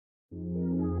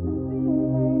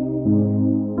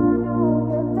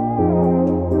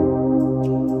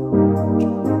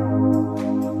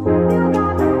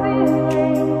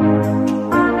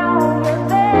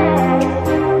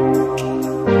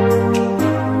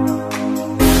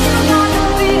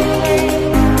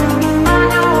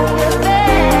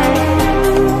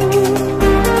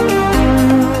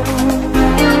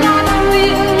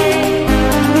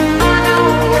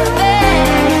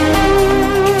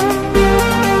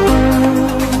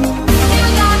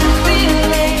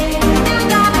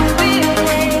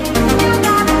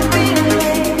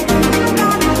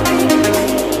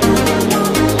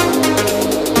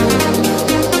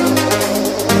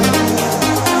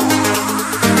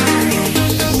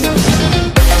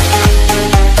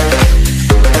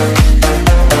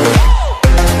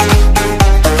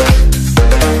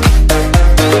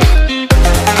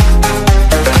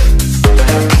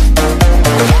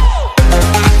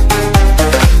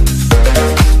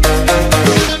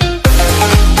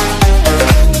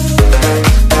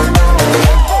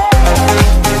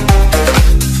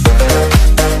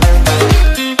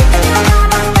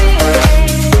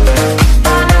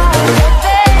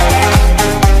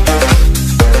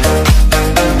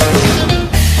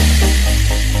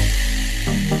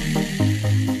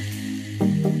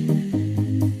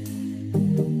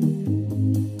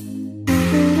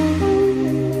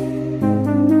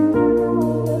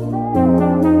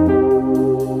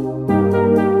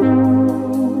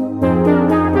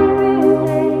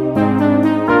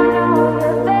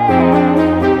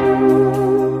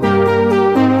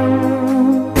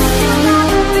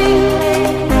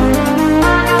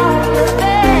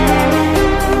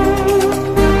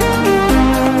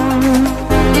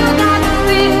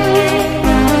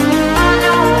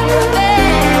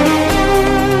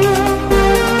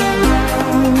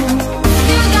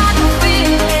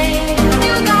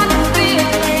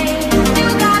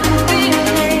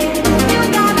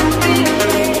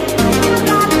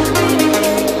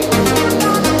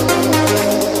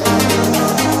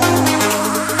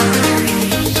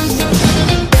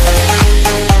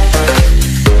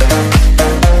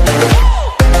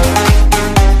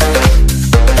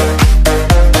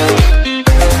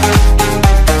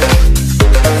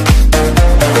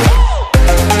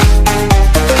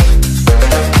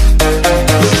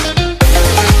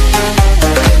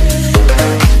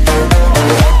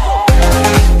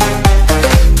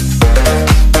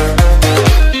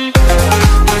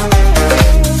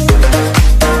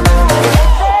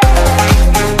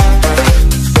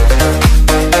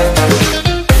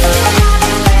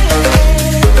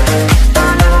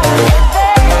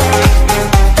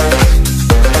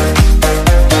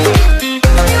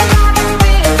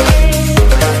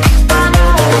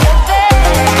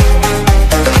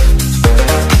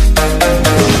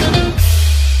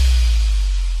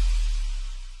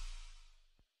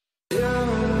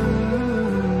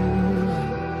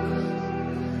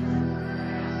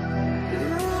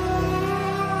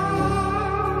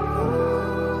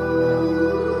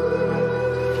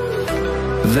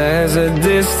There's a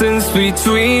distance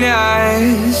between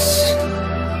us.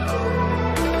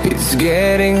 It's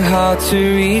getting hard to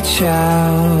reach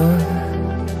out.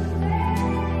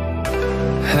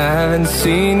 Haven't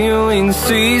seen you in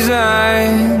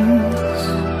seasons,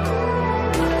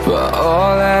 but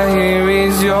all I hear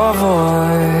is your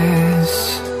voice.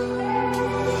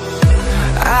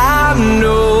 I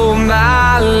know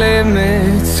my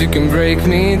limits, you can break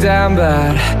me down,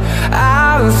 but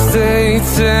I'll stay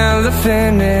till the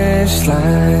finish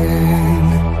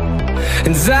line.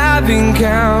 And I've been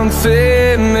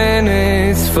counting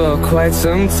minutes for quite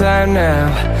some time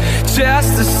now,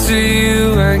 just to see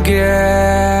you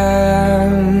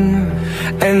again.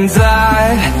 And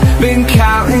I've been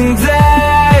counting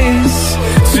days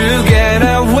to get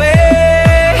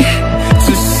away,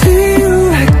 to see you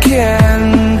again,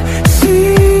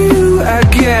 see you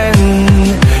again.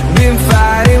 Been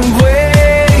fighting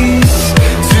ways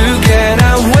to get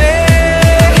away,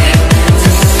 to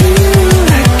see you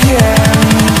again,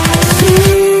 see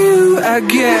you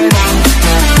again.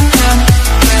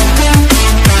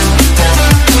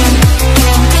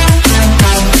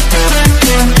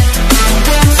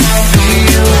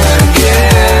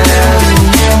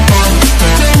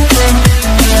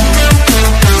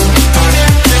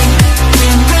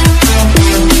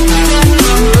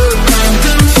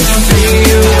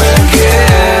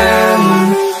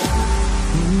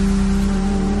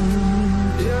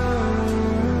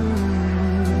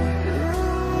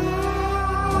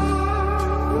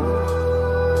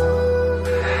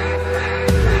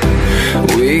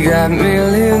 We got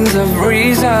millions of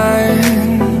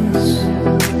reasons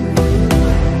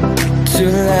to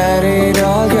let it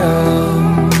all go.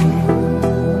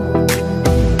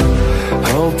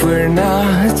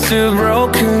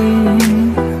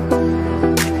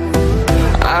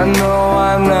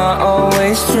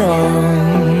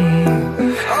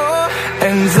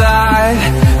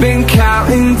 I've been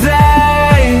counting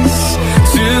days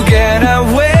to get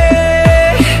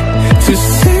away, to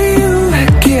see you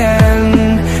again,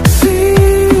 see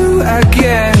you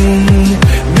again.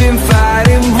 Been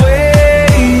fighting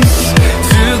ways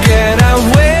to get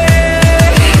away,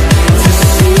 to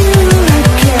see you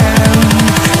again,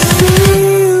 see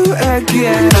you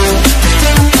again.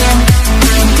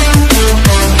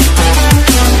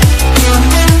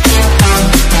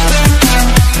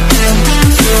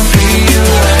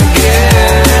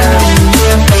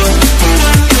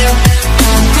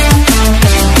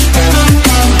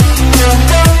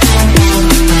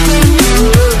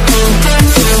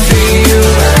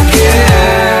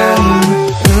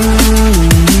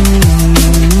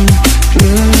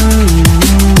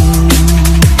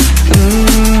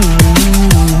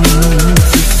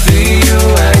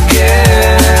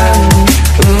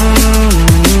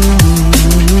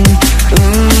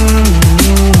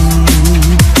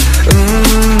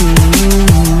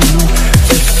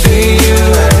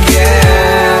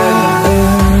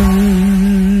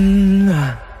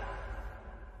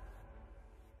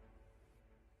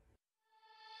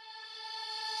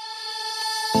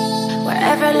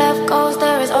 Wherever love goes,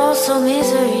 there is also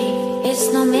misery.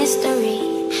 It's no mystery.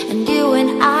 And you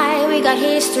and I, we got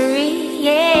history,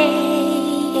 yeah.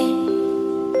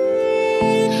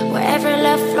 Wherever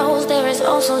love flows, there is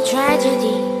also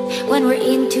tragedy. When we're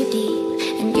in too deep.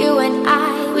 And you and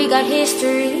I, we got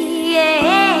history, yeah.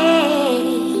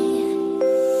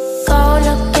 Go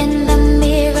look in the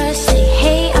mirror, say,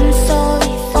 hey, I'm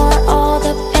sorry for all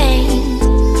the pain.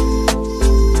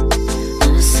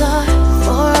 I'm sorry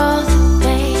for all the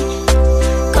pain.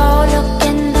 Go look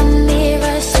in the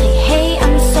mirror, say, hey,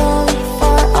 I'm sorry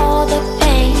for all the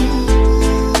pain.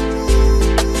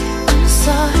 I'm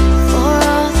sorry for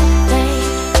all the pain.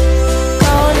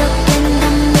 Go look in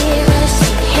the mirror,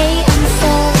 say, hey, I'm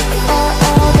sorry for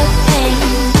all the pain.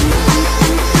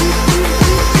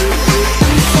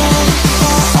 I'm sorry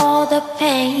for all the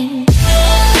pain.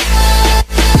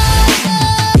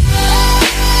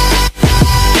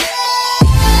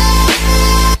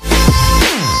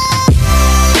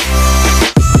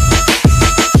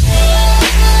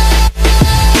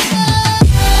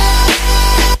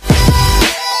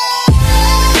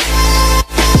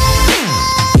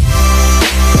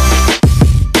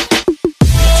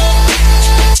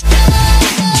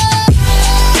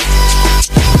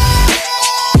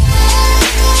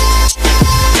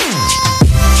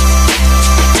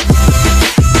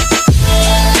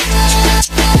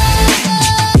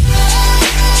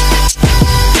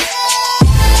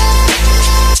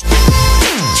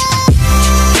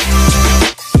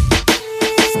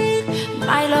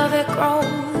 My love, it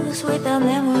grows with the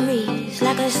memories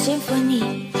like a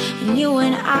symphony. And you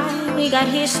and I, we got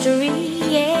history,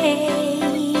 yeah.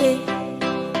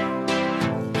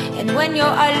 And when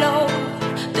you're alone,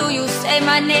 do you say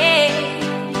my name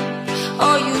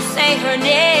or you say her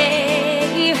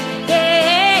name? Yeah.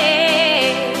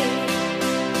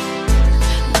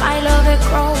 My love, it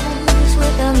grows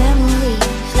with the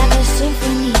memories like a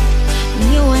symphony. And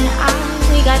you and I,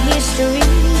 we got history,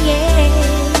 yeah.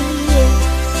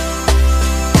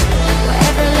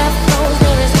 Wherever love flows,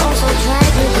 there is also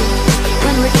tragedy.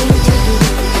 When we're in too deep,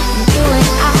 and you and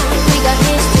I, we got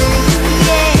history,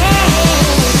 yeah.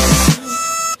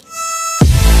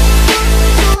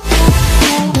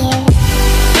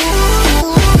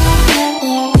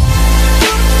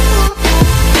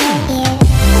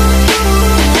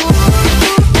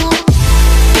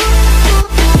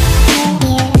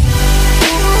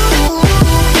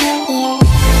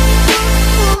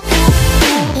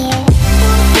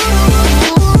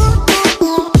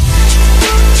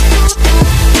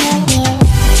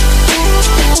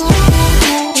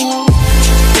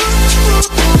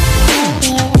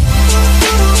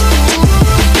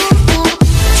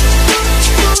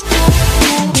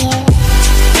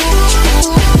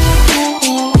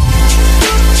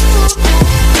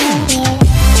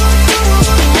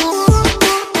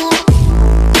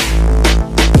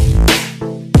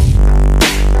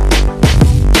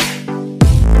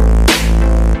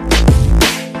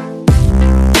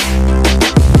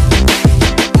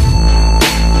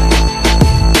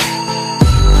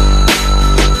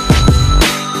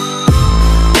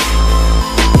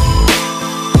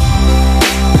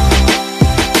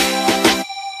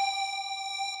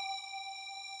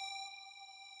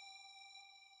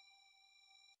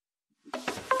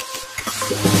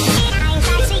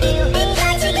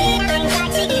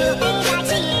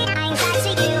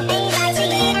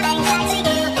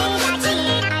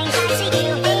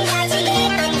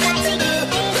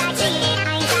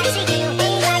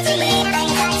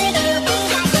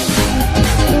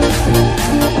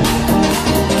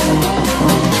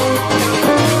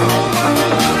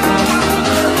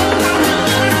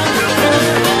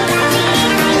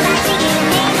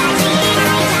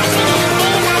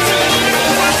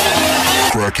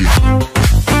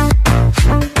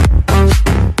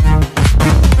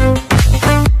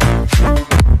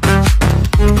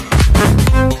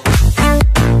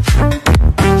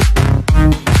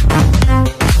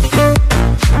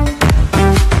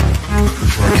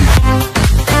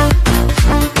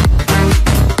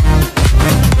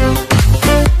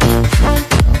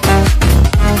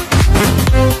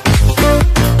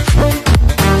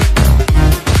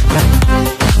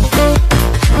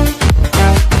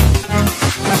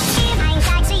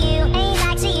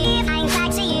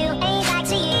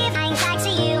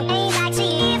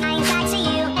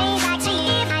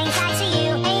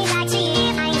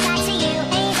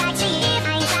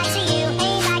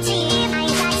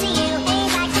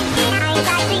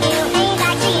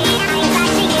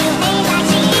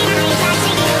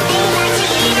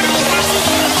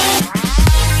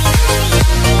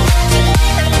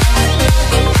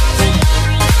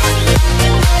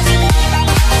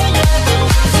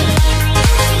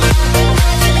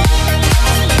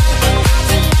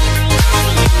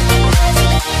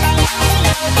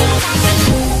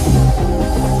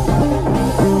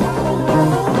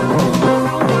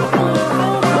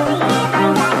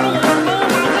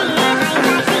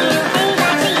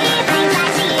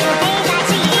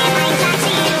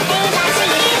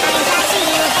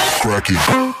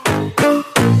 Kawasaki.